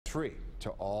tree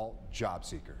to all job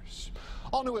seekers.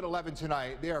 All new at 11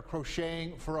 tonight, they are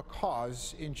crocheting for a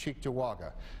cause in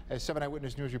Cheektowaga. As 7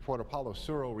 Eyewitness News reporter Paulo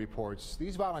Suro reports,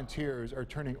 these volunteers are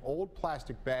turning old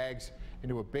plastic bags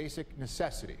into a basic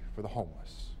necessity for the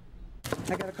homeless.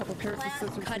 I got a couple pairs of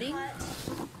scissors. Cutting,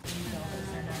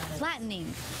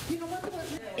 flattening.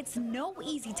 It's no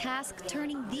easy task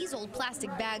turning these old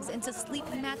plastic bags into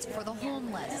sleeping mats for the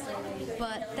homeless.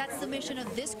 But that's the mission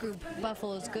of this group,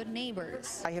 Buffalo's Good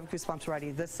Neighbors. I have goosebumps already.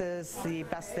 This is the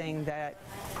best thing that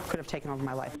could have taken over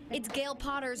my life. It's Gail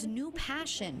Potter's new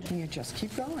passion. And you just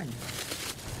keep going.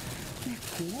 Isn't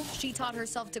that cool? She taught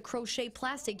herself to crochet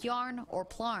plastic yarn, or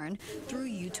plarn, through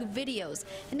YouTube videos,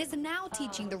 and is now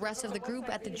teaching the rest of the group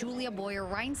at the Julia Boyer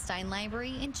Reinstein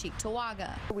Library in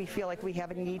Cheektowaga. We feel like we have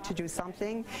a need to do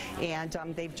something, and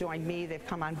they've joined me, they've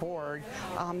come on board,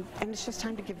 and it's just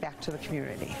time to give back to the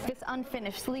community. This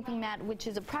unfinished sleeping mat, which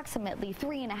is approximately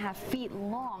 3.5 feet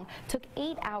long, took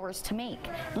 8 hours to make.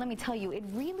 Let me tell you, it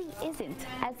really isn't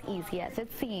as easy as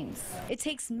it seems. It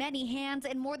takes many hands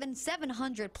and more than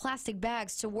 700 plastic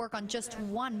bags to work on just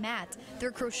one mat.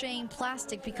 They're crocheting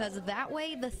plastic because that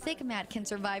way the thick mat can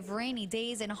survive rainy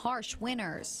days and harsh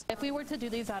winters. If we were to do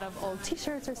these out of old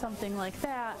t-shirts or something like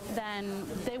that, then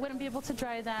they wouldn't be able to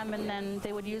dry them, and then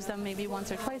they would use them maybe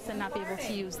once or twice and not be able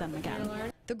to use them again.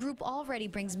 The group already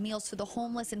brings meals to the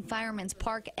homeless in Fireman's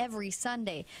Park every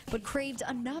Sunday, but craved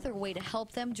another way to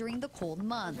help them during the cold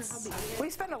months. We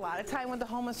spend a lot of time with the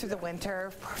homeless through the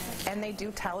winter, and they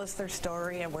do tell us their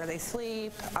story and where they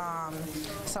sleep.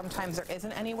 Sometimes there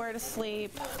isn't anywhere to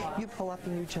sleep. You pull up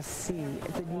and you just see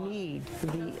the need.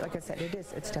 Like I said,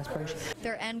 it's desperation.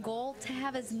 Their end goal, to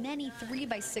have as many 3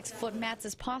 by 6 foot mats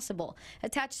as possible,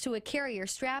 attached to a carrier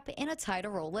strap and a tie to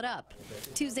roll it up.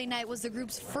 Tuesday night was the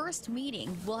group's first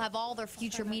meeting. We'll have all their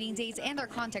future meeting dates and their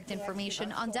contact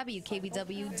information on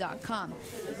WKBW.com.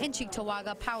 In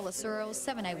Cheektowaga, Paulo Suro,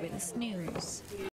 7 Eyewitness News.